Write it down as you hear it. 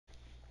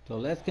So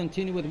let's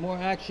continue with more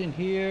action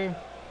here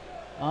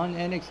on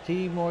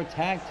NXT, more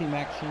tag team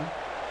action.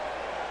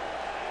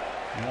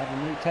 We have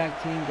a new tag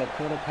team,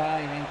 Dakota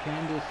and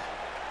Candice,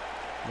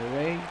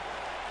 LeRae.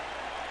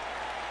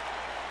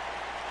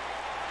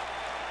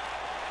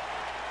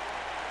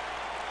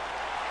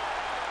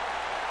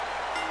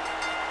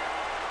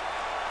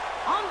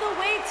 On the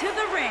way to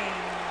the ring,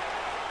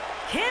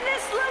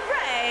 Candice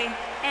LeRae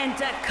and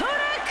Dakota.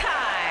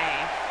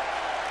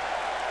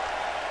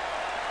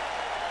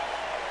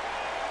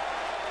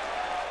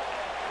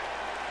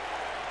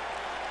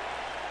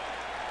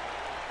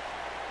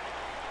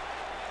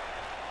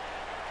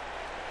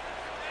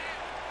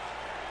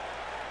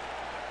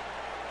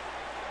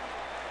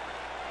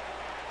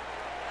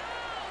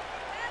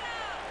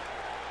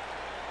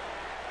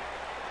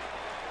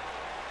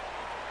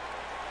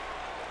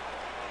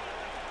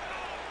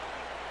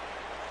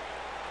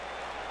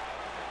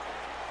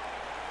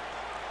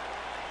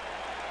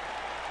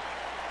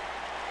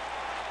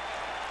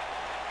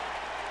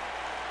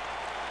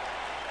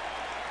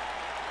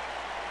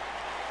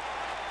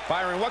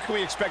 Byron, what can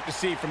we expect to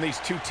see from these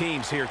two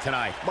teams here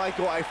tonight?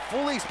 Michael, I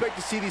fully expect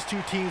to see these two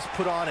teams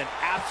put on an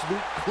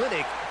absolute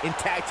clinic in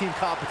tag team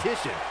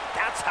competition.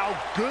 That's how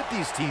good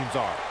these teams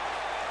are.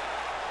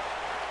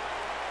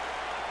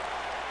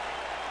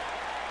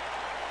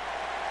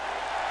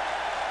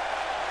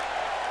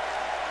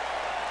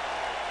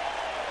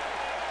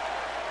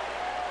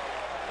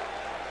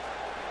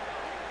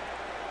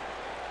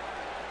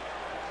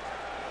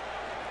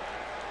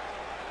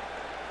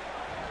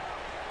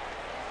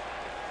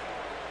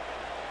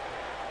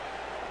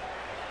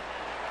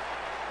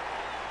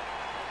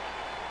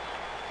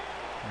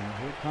 And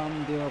here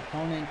come their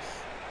opponents.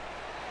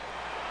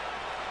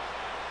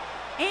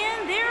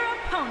 And their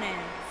opponents,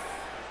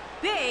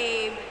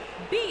 Babe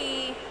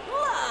B.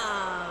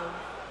 Love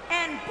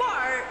and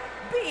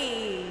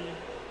Barby.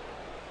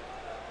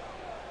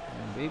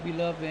 And Baby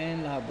Love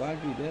and la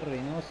Barby de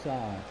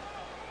Reynosa.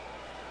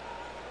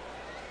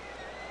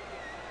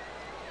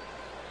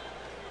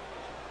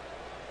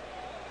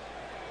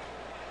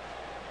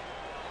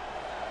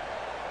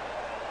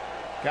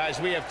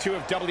 Guys, we have two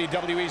of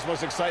WWE's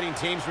most exciting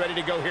teams ready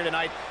to go here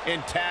tonight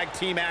in tag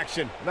team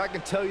action. And I can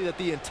tell you that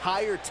the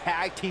entire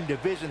tag team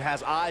division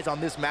has eyes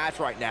on this match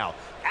right now.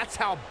 That's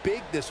how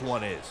big this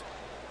one is.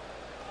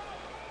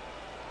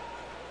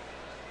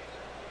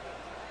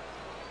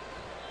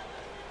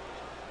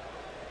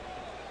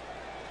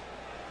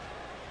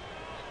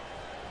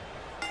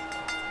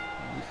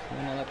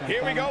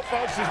 Here we go,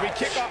 folks, as we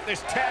kick off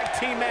this tag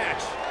team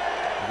match.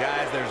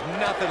 Guys, there's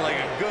nothing like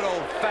a good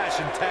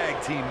old-fashioned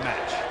tag team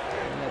match.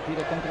 La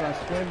tira contra las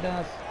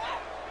cuerdas.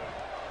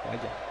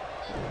 Vaya.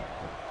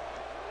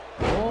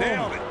 Oh.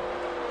 Nailed it.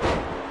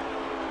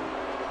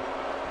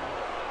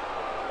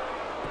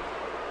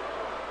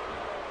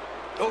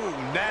 Oh,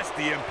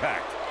 nasty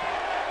impact.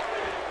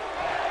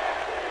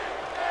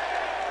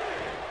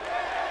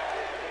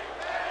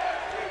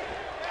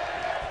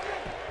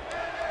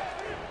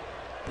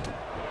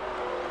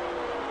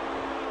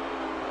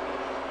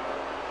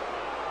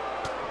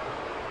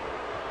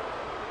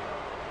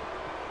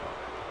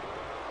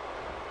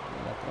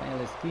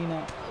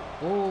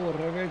 Oh,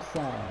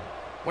 reversa.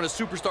 When a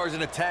superstar is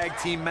in a tag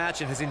team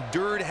match and has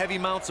endured heavy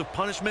amounts of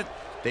punishment,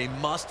 they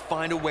must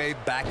find a way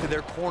back to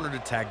their corner to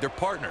tag their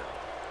partner.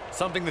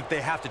 Something that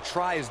they have to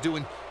try is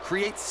doing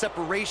create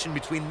separation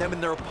between them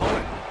and their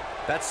opponent.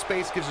 That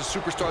space gives a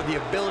superstar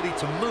the ability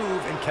to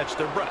move and catch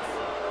their breath.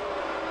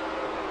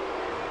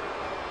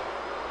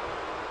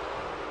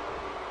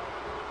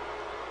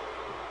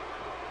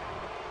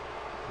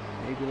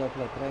 Maybe la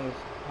traes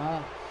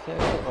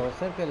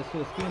cerca de su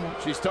esquina.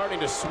 She's starting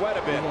to sweat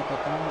a bit.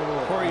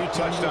 Corey, you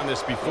touched on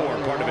this before.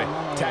 Part of a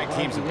tag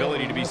team's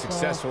ability to be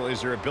successful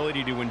is their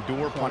ability to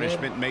endure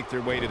punishment and make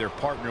their way to their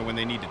partner when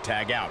they need to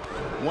tag out.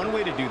 One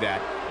way to do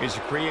that is to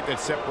create that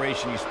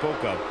separation you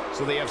spoke of,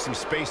 so they have some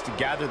space to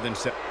gather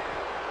themselves.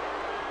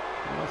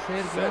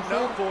 Setting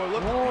up for it.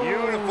 Look,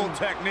 beautiful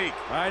technique.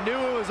 I knew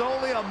it was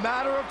only a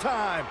matter of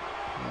time.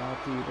 La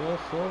tiró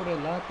sobre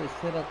la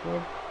tercera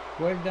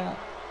cuerda.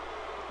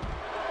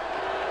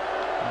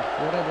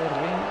 Afuera del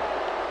ring.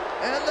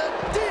 And the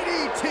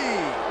DDT.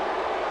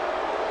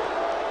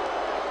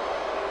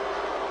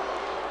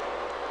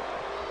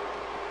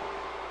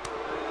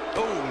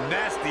 Oh,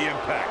 nasty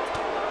impact.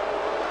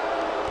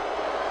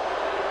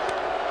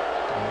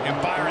 And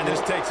Byron, this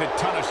takes a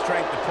ton of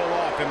strength to pull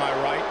off, am I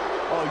right?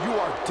 Oh, you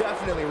are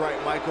definitely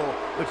right, Michael.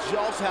 But you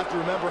also have to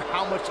remember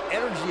how much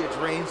energy it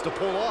drains to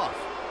pull off.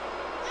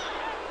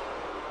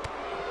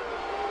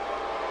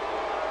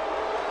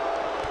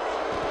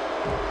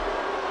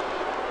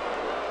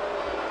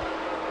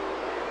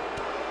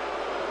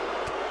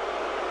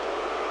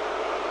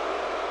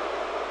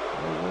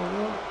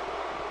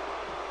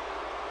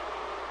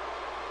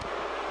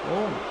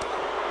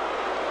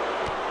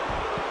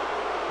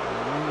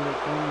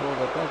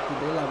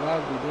 De la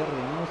Barby de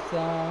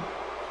Reynosa.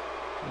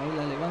 Ahí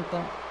la levanta.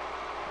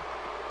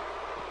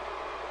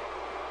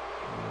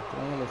 La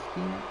trae a la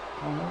esquina.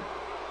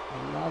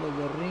 Al lado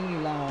del ring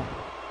y la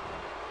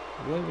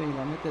Vuelve y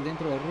la mete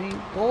dentro del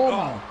ring.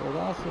 Toma,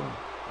 codazo.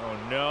 Oh,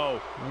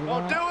 no.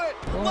 Won't do it.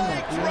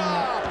 Leg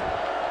drop.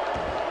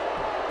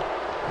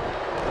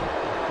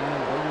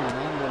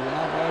 Dominando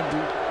la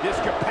Barby. This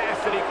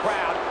capacity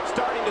crowd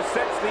starting to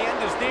sense the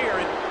end is near,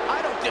 and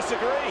I don't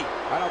disagree.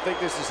 I don't think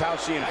this is how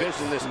she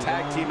envisioned this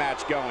tag team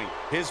match going.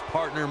 His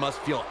partner must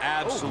feel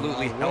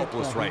absolutely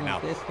helpless right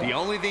now. The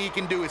only thing he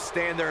can do is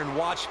stand there and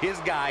watch his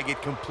guy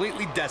get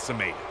completely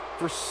decimated.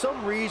 For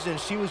some reason,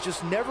 she was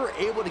just never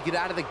able to get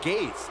out of the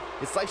gates.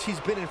 It's like she's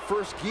been in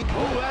first gear.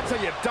 Oh, that's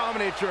how you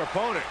dominate your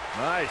opponent.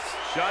 Nice.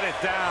 Shut it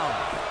down.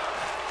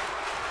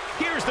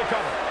 Here's the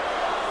cover.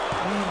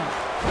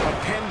 The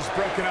pin's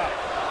broken up.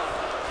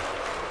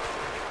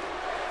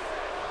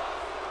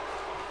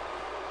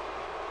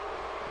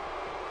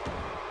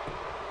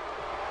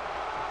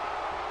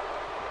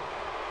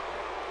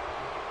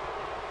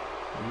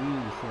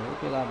 Y se ve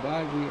que la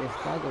Barby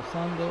está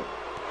gozando.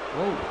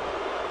 Oh.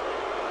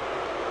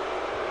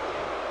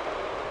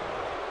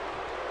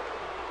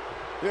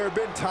 There have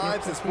been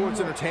times in sports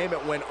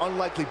entertainment when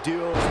unlikely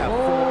duos have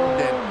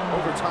formed, and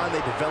over time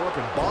they develop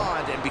and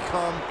bond and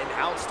become an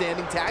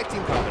outstanding tag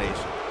team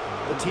combination.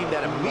 The team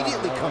that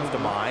immediately comes to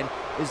mind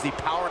is the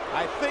Power.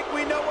 I think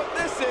we know what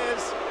this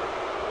is.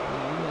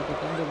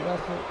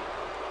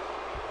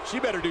 She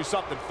better do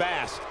something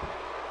fast.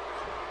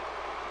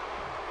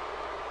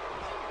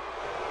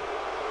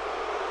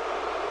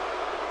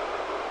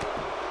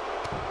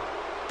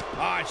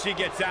 Oh, and she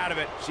gets out of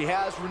it. She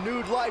has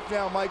renewed life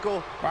now,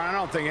 Michael. I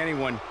don't think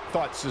anyone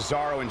thought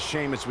Cesaro and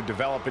Sheamus would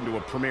develop into a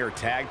premier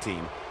tag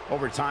team.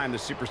 Over time, the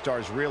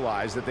superstars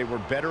realized that they were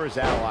better as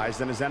allies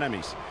than as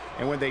enemies.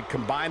 And when they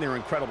combined their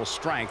incredible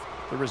strength,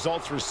 the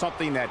results were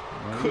something that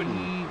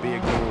couldn't be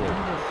ignored.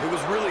 It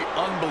was really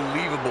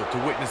unbelievable to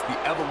witness the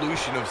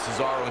evolution of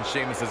Cesaro and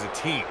Sheamus as a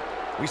team.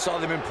 We saw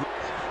them improve.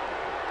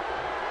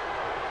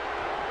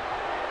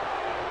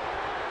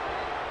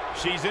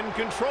 She's in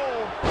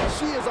control.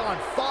 She is on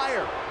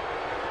fire.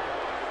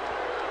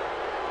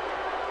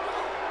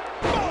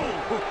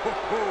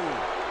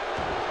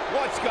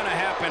 What's going to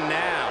happen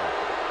now?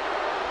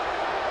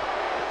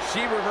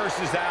 She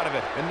reverses out of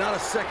it. And not a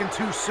second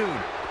too soon.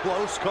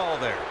 Close call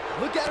there.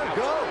 Look at her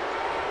go.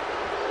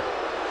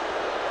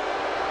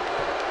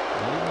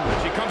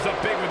 She comes up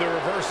big with the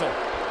reversal.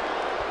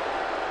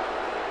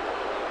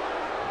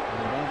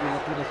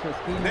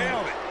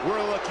 Nailed it.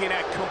 We're looking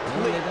at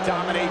complete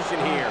domination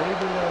here.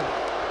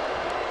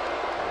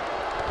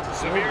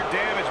 Severe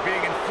damage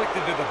being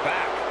inflicted to the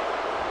back.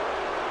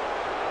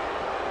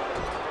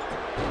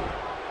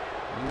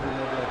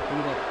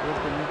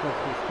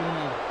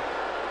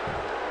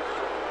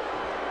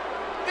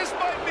 This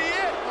might be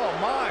it. Oh,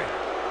 my.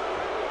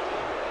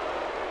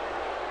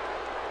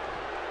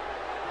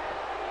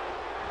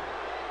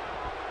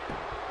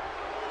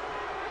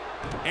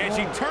 And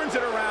she turns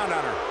it around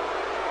on her.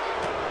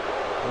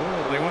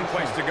 Only one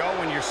place to go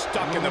when you're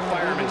stuck in the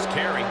fireman's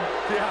carry.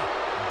 Yeah,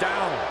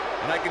 down.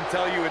 And I can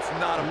tell you it's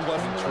not a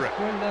pleasant trip.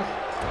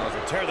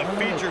 Tear the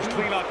features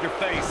clean off your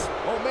face.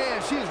 Oh,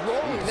 man, she's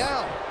rolling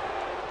now.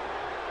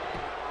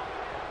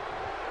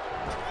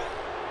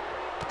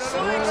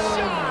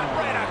 Shot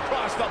right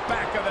across the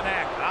back of the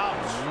neck.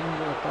 Ouch.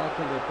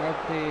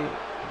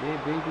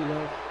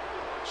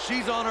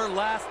 She's on her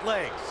last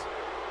legs.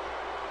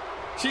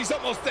 She's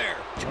almost there.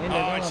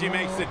 Oh, and she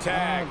makes the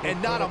tag.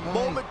 And not a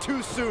moment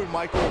too soon,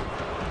 Michael.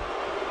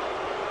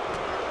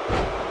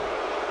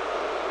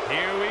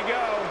 Here we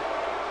go.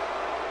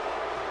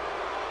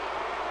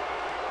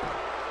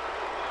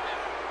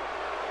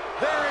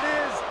 There it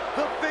is.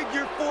 The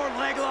figure 4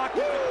 leg lock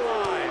is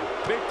applied.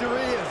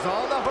 Victory is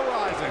on the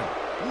horizon.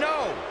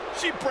 No,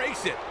 she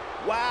breaks it.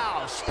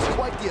 Wow, she's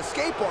quite the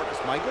escape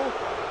artist, Michael.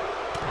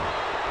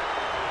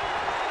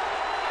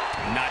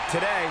 Not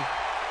today.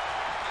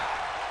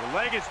 The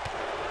leg is...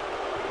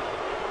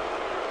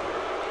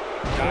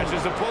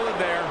 Dodges a bullet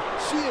there.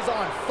 She is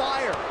on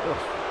fire.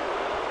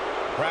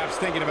 Perhaps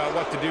thinking about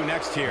what to do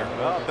next here.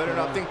 Well, better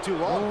not think too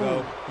long,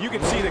 though. You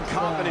can see the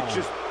confidence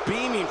just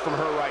beaming from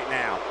her right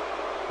now.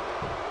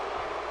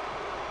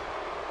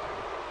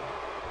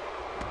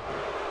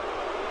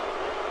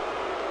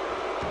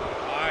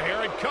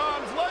 Here it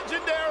comes.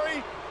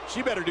 Legendary.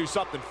 She better do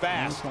something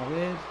fast.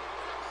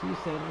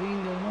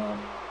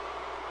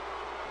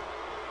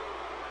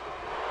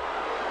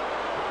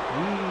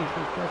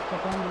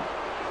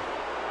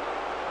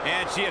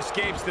 And she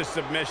escapes the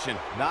submission.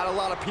 Not a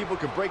lot of people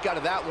can break out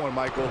of that one,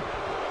 Michael.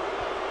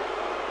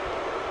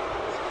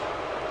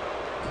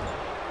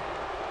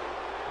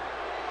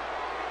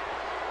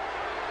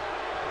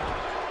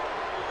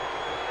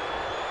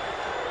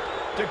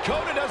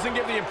 Dakota doesn't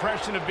give the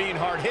impression of being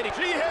hard-hitting.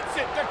 She hits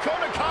it.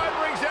 Dakota Kai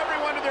brings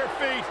everyone to their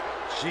feet.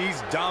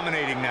 She's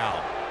dominating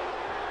now.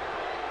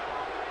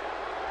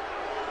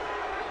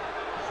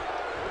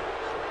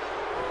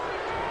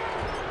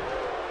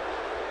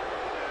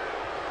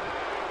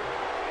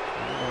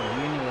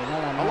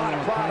 A lot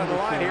of pride on the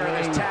line here in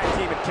this tag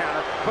team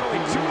encounter, but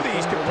only two of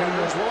these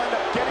competitors will end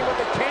up getting what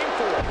they came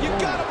for. You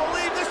gotta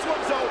believe this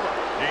one's over.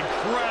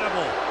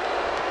 Incredible.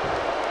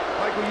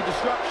 Michael, careful you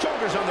disrupt.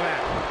 Shoulders on the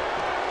mat.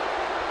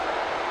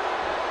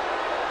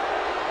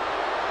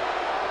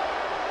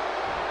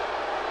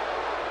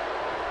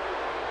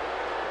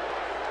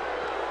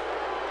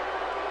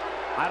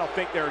 I don't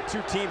think there are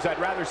two teams I'd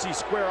rather see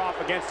square off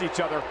against each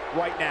other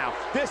right now.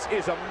 This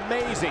is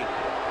amazing.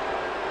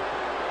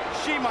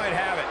 She might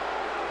have it.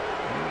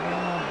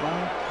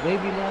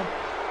 Baby love.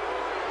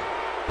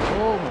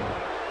 Oh.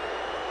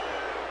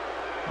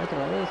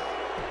 Otra vez.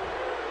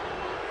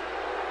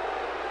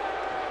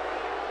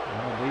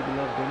 Baby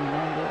love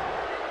dominando.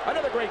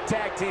 Another great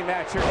tag team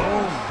match here.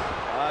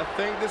 I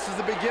think this is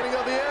the beginning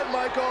of the end,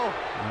 Michael.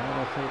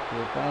 Ahora se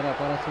prepara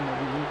para su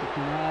movimiento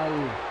final.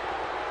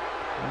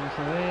 Vamos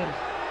a ver.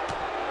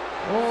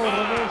 Oh,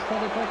 reversa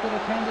de parte de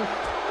Candice.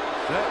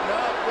 Setting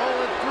up,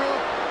 rolling through.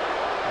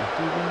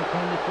 Aquí viene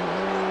Candice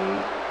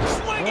LeRae.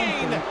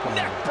 Swinging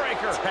neck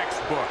breaker.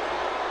 Textbook.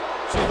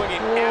 She's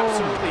looking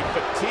absolutely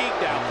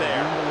fatigued out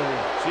there.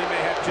 She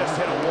may have just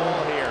hit a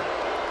wall here.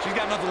 She's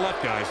got nothing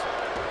left, guys.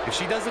 If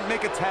she doesn't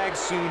make a tag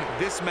soon,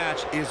 this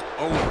match is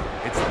over.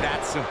 It's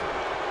that simple.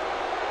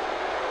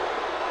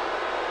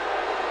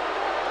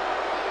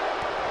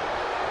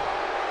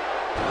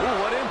 Ooh,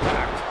 what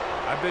impact.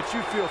 I bet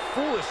you feel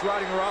foolish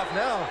riding her off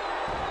now.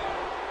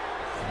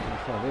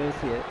 Vamos a ver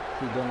si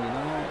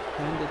dominó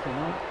Candice o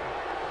no.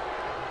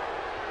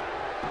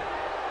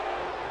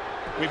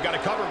 We've got to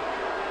cover.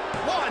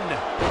 1,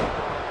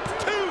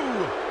 2,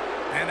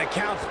 and the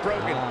count's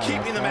broken,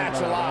 keeping the match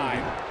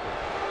alive.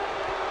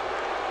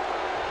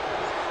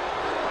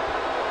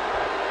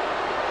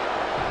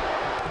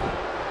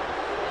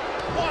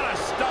 What a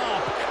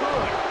stomp!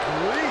 Good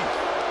grief!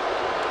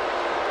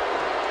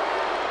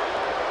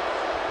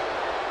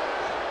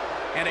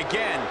 And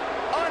again,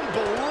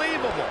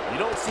 unbelievable. You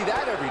don't see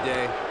that every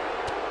day.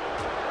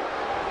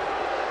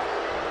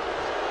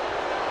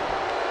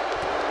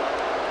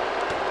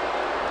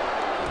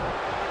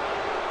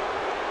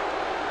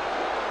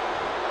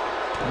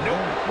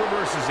 Nope,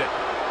 reverses it.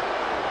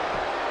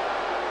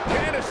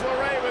 Candice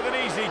LeRae with an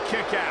easy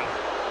kick out.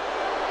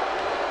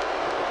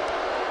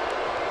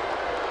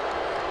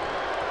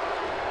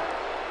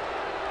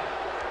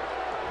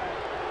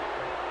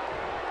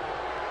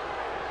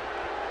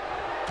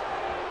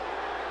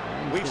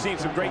 We've seen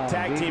some great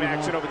tag team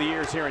action over the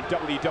years here in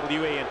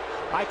WWE, and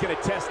I can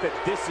attest that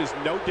this is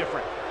no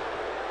different.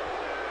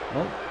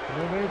 Oh,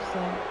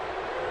 reversa.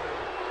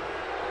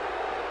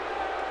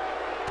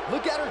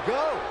 Look at her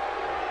go.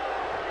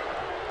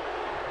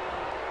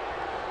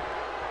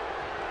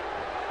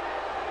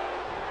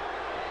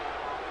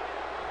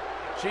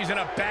 She's in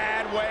a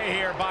bad way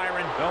here,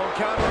 Byron. Don't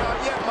count her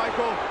out yet,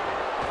 Michael.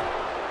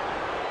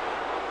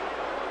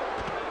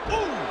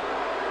 Ooh!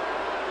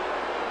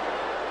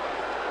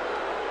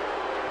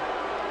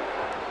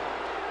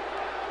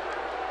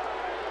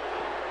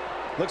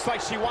 Looks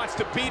like she wants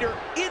to beat her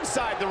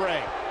inside the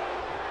ring.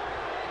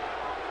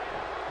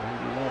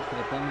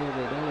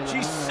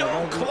 She's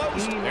so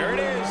close. There it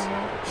is.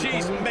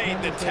 She's made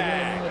the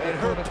tag. And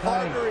her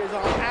partner is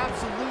on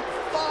absolute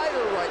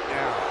fire right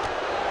now.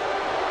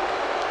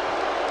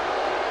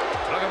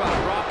 Talk about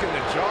rocking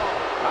the jaw.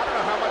 I don't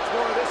know how much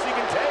more of this he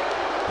can take.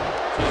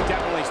 She's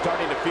definitely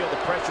starting to feel the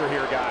pressure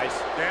here, guys.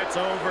 That's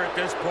over at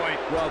this point.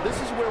 Well, this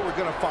is where we're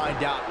going to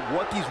find out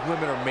what these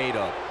women are made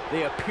of.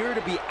 They appear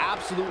to be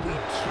absolutely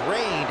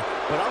drained,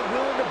 but I'm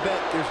willing to bet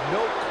there's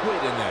no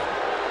quit in them.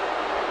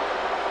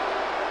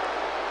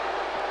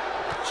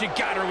 She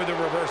got her with a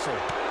reversal.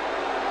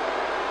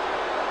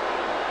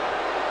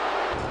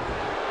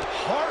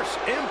 Harsh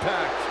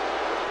impact.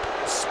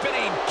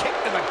 Spinning kick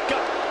to the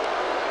gut.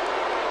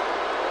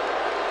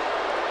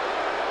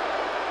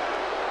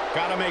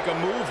 Gotta make a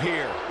move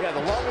here. Yeah,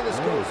 the longer this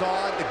goes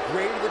on, the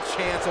greater the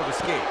chance of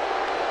escape.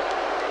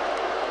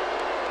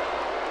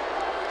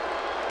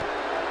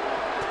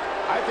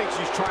 I think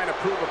she's trying to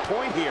prove a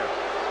point here.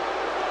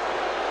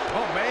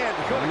 Oh, man,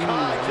 Dakota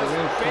Kai just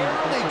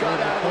barely got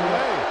out of the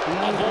way.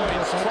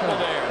 Avoids trouble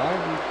there.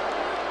 Barby.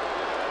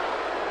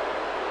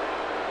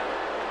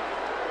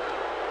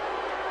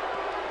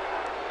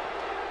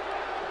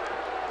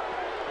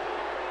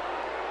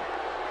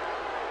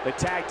 The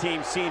tag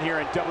team scene here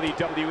in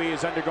WWE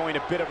is undergoing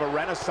a bit of a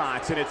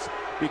renaissance, and it's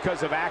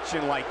because of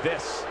action like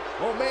this.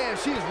 Oh, man,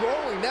 she's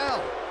rolling now.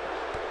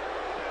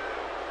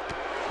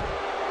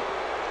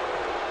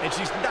 And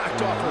she's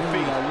knocked off her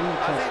feet.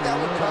 I think that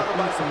would caught her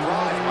by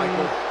surprise,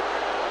 Michael.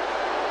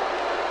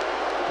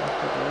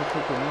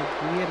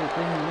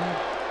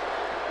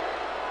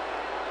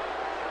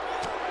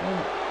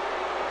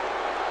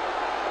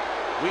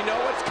 We know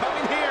what's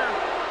coming here.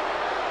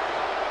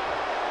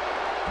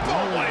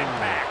 Oh, what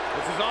impact.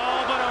 This is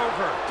all but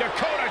over.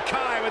 Dakota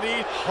Kai with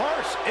the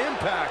Harsh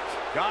impact.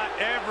 Got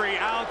every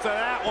ounce of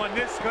that one.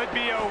 This could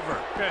be over.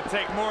 Gonna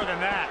take more than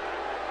that.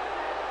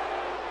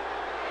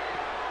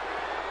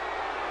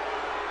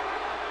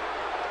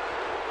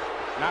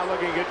 Not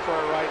looking good for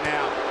her right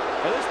now.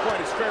 At this point,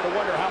 it's fair to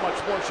wonder how much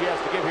more she has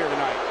to give here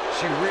tonight.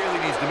 She really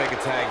needs to make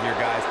a tag here,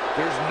 guys.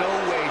 There's no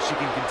way she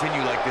can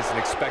continue like this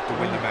and expect to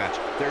win the match.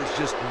 There's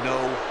just no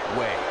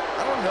way.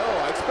 I don't know.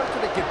 I expect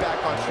her to get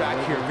back on track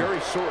here very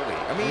shortly.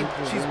 I mean,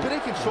 she's been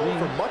in control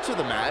for much of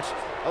the match.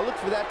 I look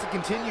for that to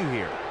continue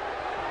here.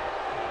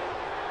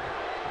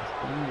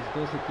 Los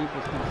dos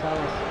equipos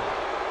cansados.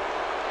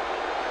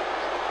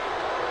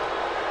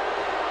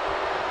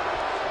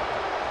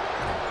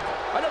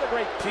 Another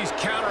great. She's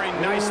countering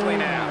nicely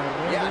now.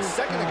 Yeah, a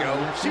second ago,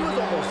 she was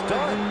almost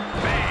done.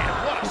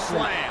 Man, what a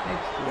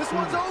slam. This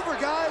one's over,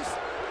 guys.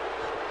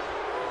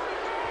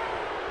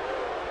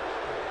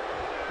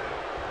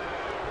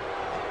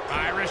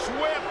 Irish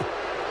whip.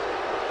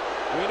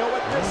 We know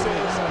what this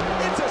is.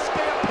 It's a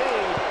stampede.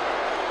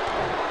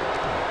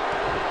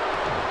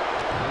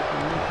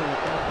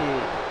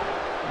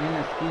 En la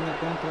esquina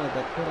contra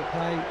Dakota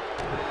Kai.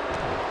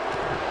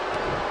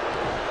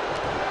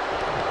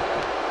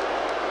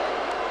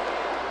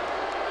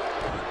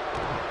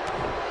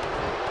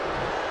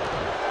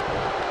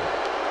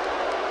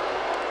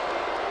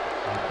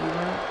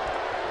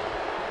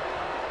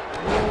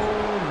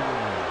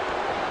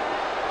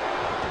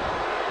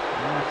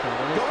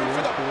 Going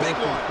for the big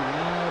one.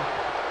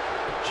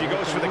 She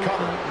goes for the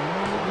cover.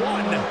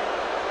 1, 2,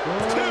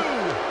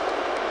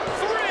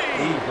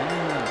 3.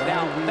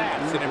 Now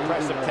that's an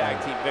impressive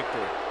tag team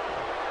victory.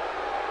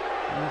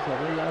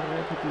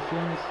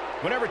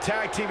 Whenever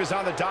tag team is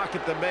on the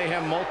docket, the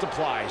mayhem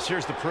multiplies.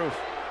 Here's the proof.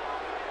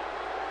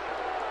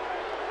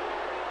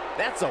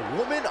 That's a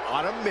woman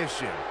on a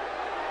mission.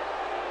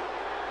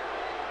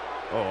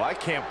 Oh, I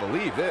can't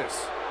believe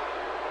this.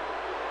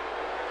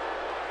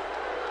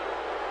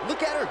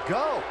 Look at her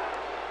go.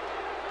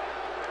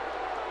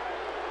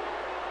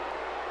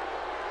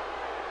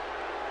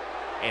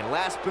 And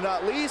last but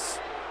not least,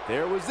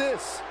 there was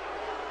this.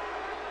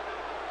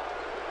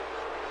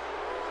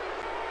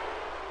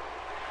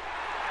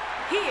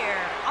 Here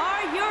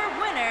are your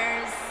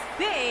winners,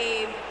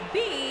 Babe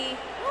B.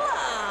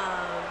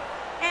 Love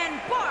and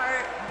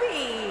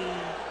Barby.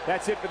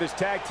 That's it for this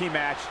tag team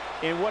match,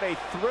 and what a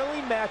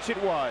thrilling match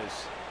it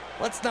was.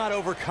 Let's not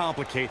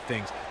overcomplicate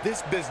things.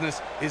 This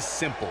business is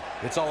simple.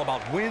 It's all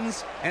about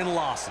wins and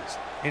losses.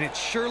 And it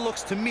sure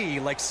looks to me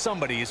like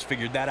somebody has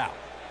figured that out.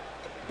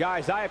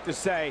 Guys, I have to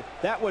say,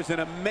 that was an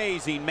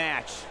amazing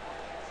match.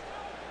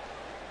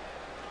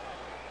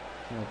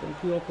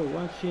 Thank you all for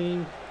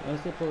watching.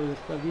 Gracias por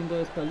estar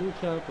viendo esta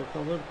lucha. Por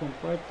favor,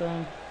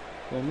 compartan,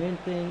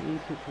 comenten y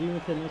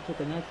suscríbanse a nuestro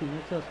canal si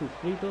no se ha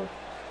suscrito.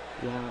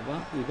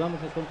 Y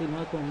vamos a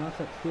continuar con más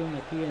acción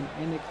aquí en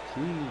NXT.